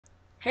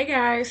Hey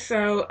guys,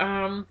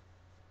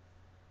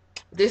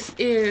 this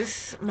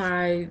is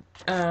my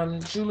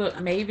Julep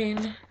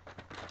Maven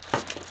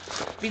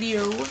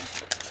video.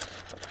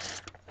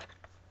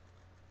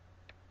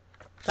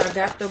 So I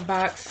got the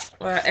box.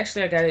 Well,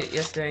 actually, I got it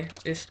yesterday.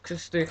 It's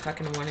just 3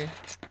 o'clock in the morning.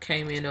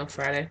 Came in on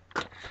Friday,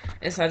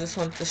 and so I just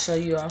wanted to show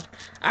you all.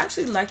 I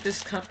actually like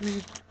this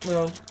company.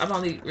 Well, I've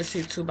only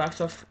received two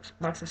boxes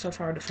so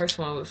far. The first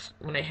one was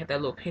when they had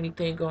that little penny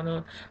thing going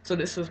on. So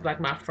this was like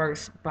my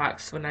first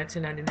box for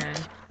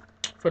 19.99.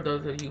 For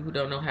those of you who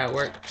don't know how it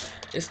works,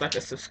 it's like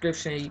a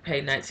subscription. You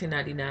pay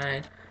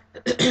 19.99,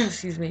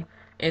 excuse me,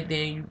 and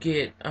then you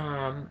get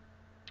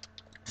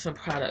some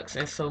products.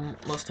 And so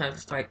most times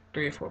it's like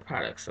 3 or 4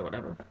 products or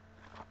whatever.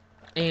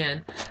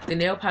 And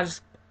the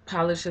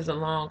polishes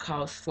alone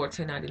cost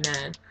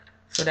 14.99.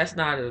 So that's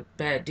not a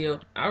bad deal.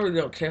 I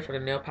really don't care for the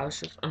nail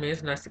polishes. I mean,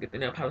 it's nice to get the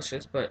nail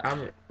polishes, but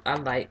I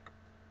like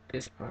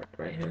this part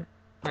right here,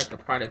 like the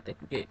product that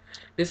you get.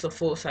 This is a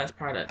full size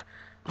product.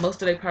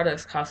 Most of their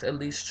products cost at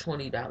least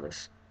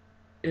 $20,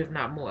 if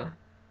not more.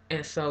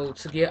 And so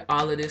to get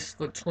all of this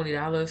for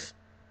 $20,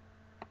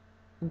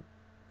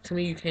 to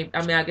me, you can't.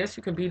 I mean, I guess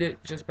you can beat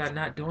it just by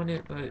not doing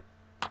it, but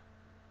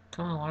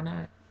come on, why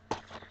not?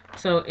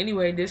 So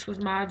anyway, this was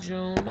my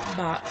June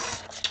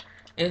box,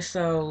 and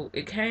so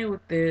it came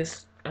with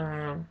this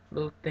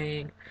little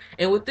thing.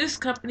 And with this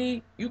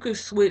company, you could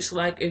switch.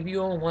 Like if you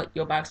don't want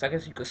your box, I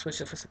guess you could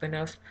switch it for something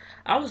else.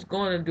 I was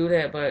going to do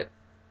that, but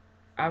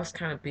I was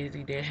kind of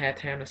busy, didn't have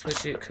time to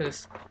switch it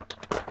because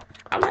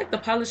I like the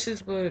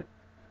polishes, but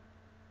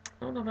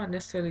I don't know if I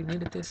necessarily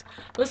needed this,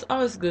 but it's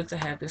always good to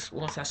have this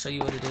once I show you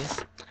what it is.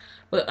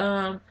 But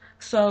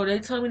so they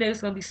told me they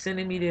was gonna be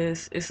sending me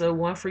this. It's a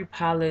one free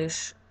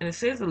polish, and it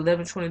says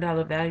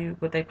 $11-20 value,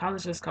 but they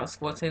polishes cost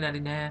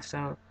 14.99.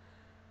 So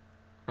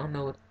I don't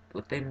know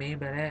what they mean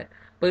by that.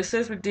 But it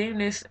says redeem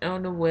this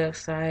on the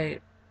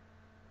website.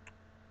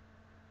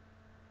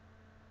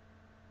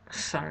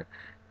 Sorry,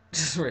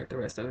 just read the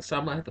rest of it, so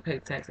I'm gonna have to pay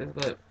taxes.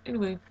 But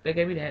anyway, they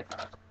gave me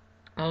that.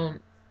 Um,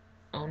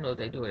 I don't know if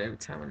they do it every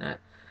time or not.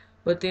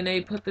 But then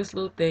they put this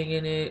little thing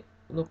in it,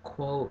 little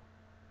quote.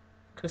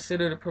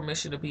 Consider the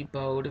permission to be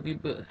bold. If you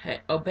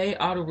obey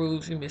all the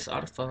rules, you miss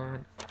all the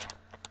fun.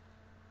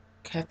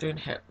 Catherine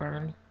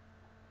Hepburn.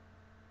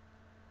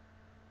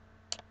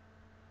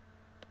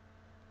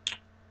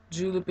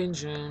 Julep in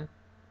June.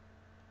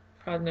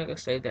 Probably not gonna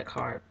save that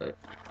card, but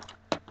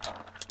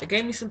they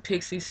gave me some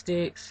pixie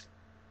sticks,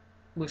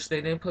 which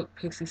they didn't put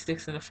pixie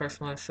sticks in the first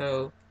one,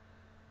 so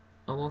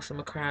almost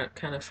I'm kind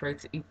of afraid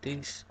to eat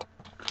these.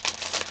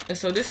 And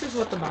so this is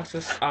what the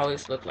boxes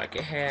always look like.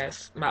 It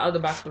has, my other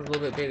box was a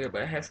little bit bigger,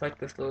 but it has like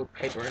this little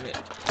paper in it.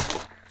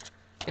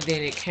 And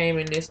then it came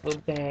in this little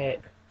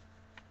bag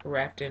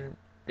wrapped in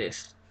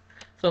this.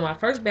 So my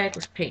first bag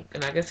was pink,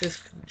 and I guess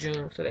it's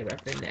June, so they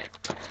wrapped in that.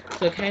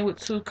 So it came with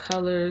two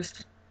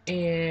colors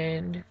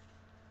and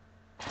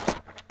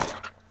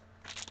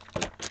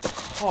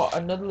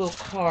another little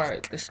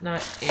card that's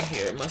not in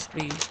here. It must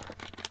be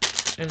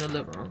in the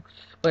living room.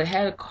 But it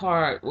had a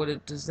card with a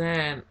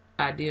design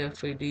idea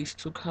for these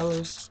two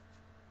colors.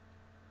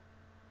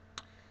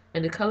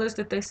 And the colors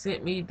that they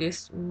sent me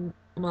this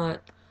month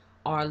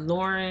are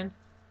Lauren.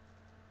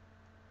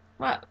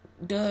 What?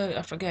 Duh,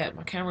 I forgot.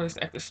 My camera is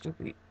acting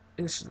stupid.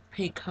 It's the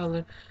pink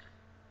color.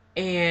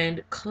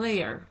 And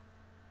Claire.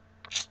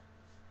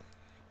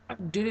 I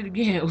did it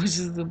again, which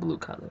is the blue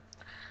color.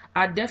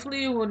 I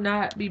definitely will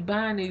not be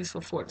buying these for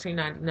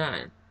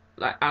 $14.99.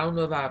 Like, I don't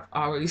know if I've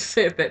already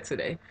said that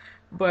today,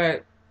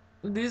 but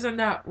these are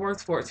not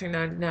worth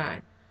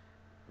 $14.99.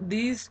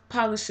 These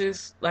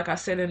polishes, like I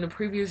said in the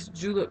previous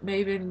Julep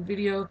Maven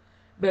video,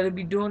 better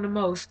be doing the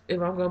most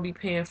if I'm gonna be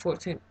paying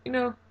 14.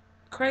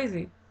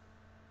 Crazy.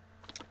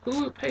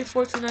 Who would pay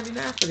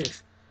 $14.99 for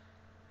this?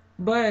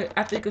 But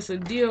I think it's a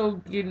deal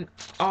getting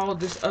all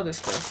this other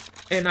stuff.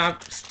 And I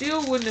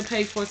still wouldn't have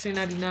paid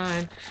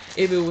 $14.99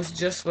 if it was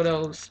just for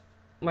those.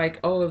 Like,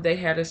 oh, if they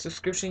had a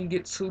subscription, you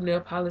get two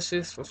nail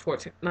polishes for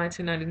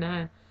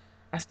 $19.99.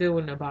 I still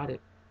wouldn't have bought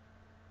it.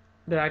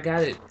 But I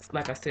got it,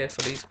 like I said,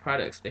 for these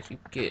products that you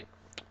get.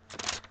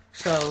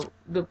 So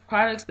the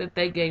products that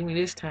they gave me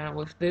this time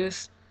was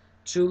this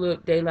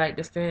Julep Daylight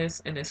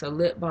Defense, and it's a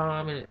lip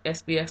balm and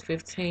SPF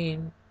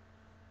 15,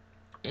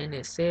 and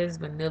it says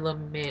vanilla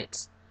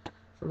mint.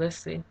 So let's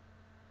see.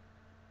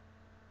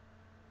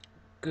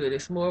 Good.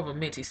 It's more of a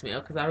minty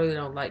smell because I really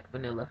don't like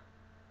vanilla.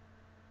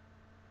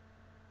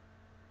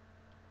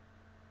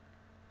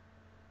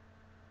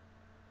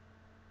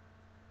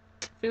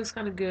 Feels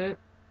kind of good.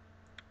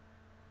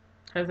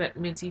 Has that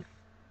minty,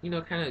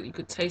 kind of, you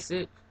could taste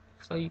it,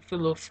 so you feel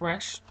a little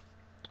fresh.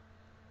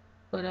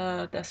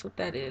 But that's what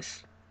that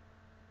is.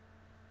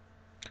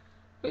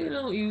 Really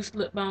don't use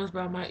lip balms, but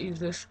I might use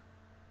this.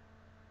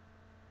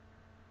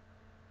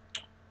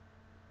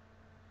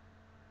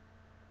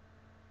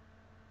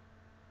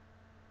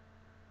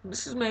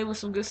 This is made with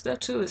some good stuff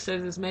too. It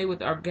says it's made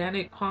with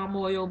organic palm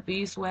oil,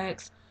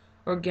 beeswax,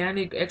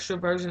 organic extra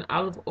virgin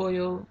olive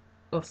oil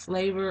of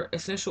flavor,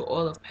 essential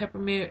oil of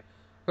peppermint,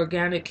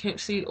 organic hemp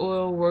seed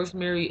oil,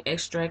 rosemary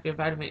extract, and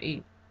vitamin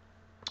E.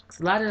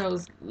 A lot of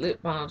those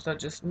lip balms are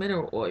just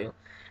mineral oil,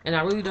 and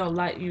I really don't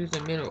like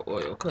using mineral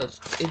oil because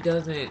it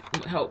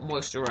doesn't help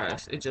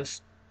moisturize. It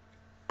just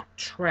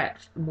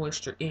traps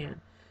moisture in.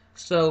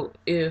 So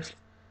if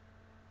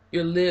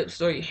your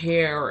lips or your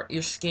hair or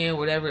your skin,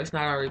 whatever, is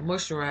not already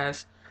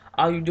moisturized,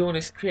 all you're doing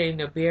is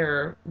creating a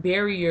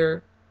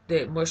barrier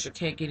that moisture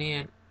can't get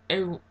in.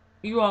 And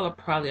you all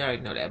probably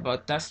already know that,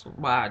 but that's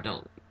why I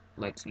don't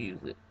like to use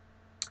it.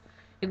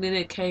 And then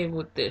it came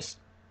with this.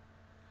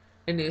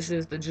 And this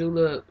is the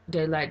Julep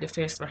Daylight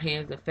Defense for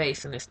Hands and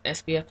Face, and it's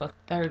SPF of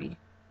 30.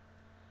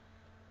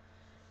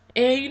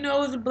 And you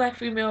know, as a black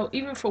female,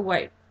 even for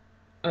white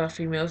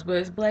females, but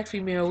as black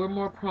female, we're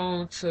more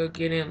prone to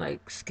getting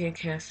like skin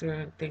cancer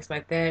and things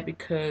like that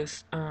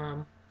because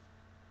the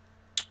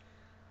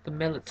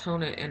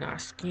melatonin in our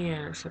skin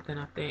or something.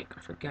 I think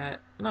I forgot.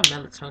 Not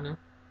melatonin.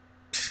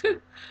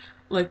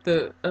 Like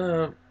the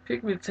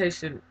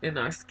pigmentation in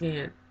our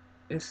skin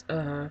is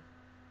I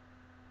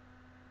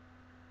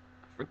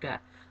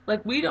forgot.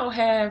 Like we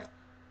have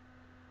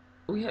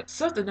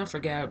something I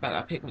forgot about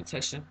our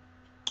pigmentation.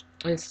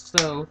 It's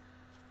so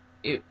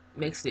it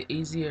makes it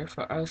easier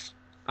for us.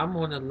 I'm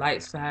on the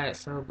light side,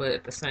 so but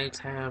at the same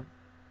time,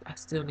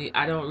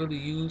 I don't really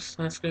use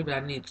sunscreen, but I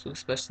need to,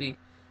 especially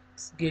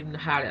it's getting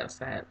hot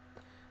outside.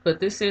 But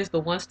this is the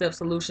one-step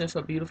solution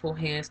for beautiful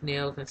hands,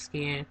 nails, and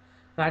skin.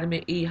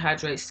 Vitamin E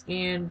hydrates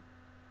skin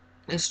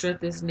and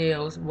strengthens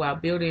nails, while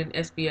building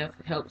SPF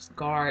helps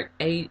guard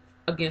aid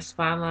against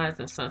fine lines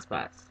and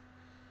sunspots.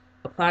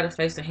 Apply to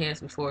face and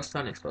hands before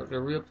sun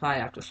exposure. Reapply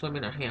after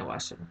swimming or hand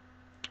washing.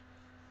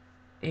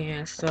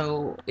 And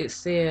so it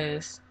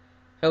says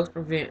helps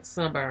prevent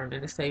sunburn,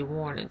 and it say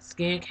warning: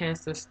 skin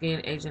cancer,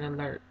 skin aging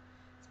alert.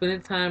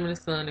 Spending time in the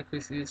sun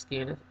increases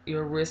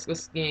your risk of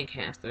skin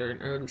cancer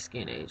and early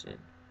skin aging.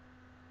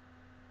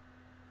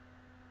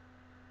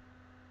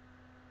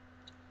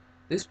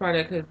 This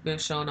product has been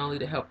shown only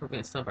to help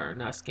prevent sunburn,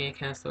 not skin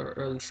cancer or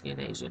early skin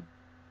aging.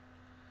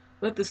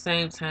 But at the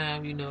same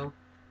time,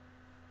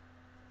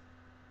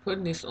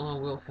 putting this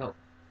on will help.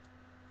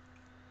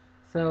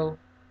 So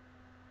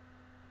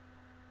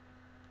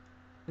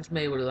it's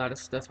made with a lot of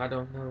stuff. I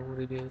don't know what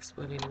it is,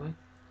 but anyway,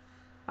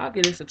 I'll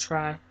give this a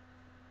try.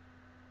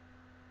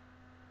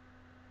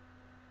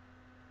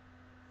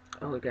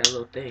 Oh, it got a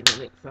little thing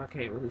on it, so I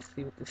can't really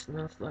see what this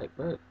smells like.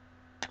 But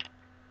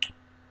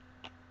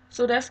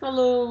so that's my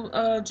little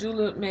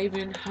Julep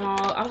Maven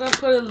haul. I'm gonna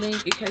put a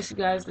link in case you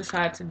guys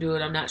decide to do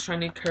it. I'm not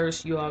trying to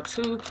encourage you all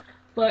to,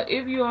 but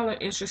if you all are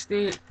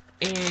interested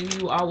and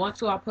you all want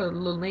to, I'll put a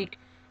little link.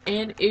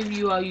 And if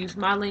you all use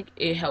my link,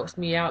 it helps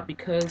me out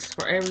because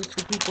for every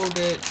 2 people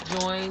that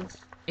joins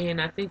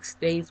and I think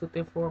stays with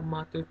it for a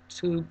month or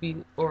two,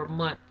 or a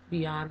month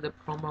beyond the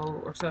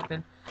promo or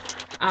something,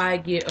 I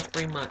get a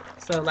free month.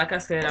 So like I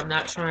said, I'm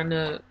not trying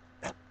to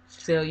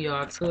sell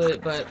y'all to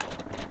it, but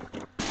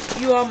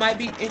you all might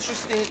be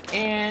interested,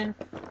 and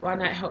why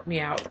not help me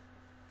out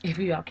if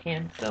you all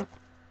can. So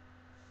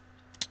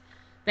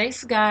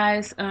thanks,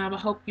 guys. I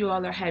hope you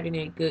all are having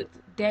a good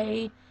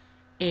day,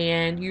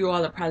 and you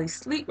all are probably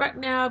asleep right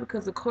now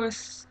because of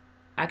course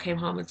I came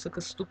home and took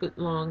a stupid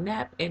long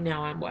nap, and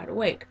now I'm wide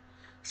awake.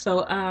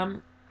 So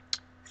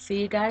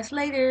see you guys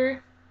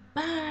later.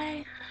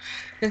 Bye.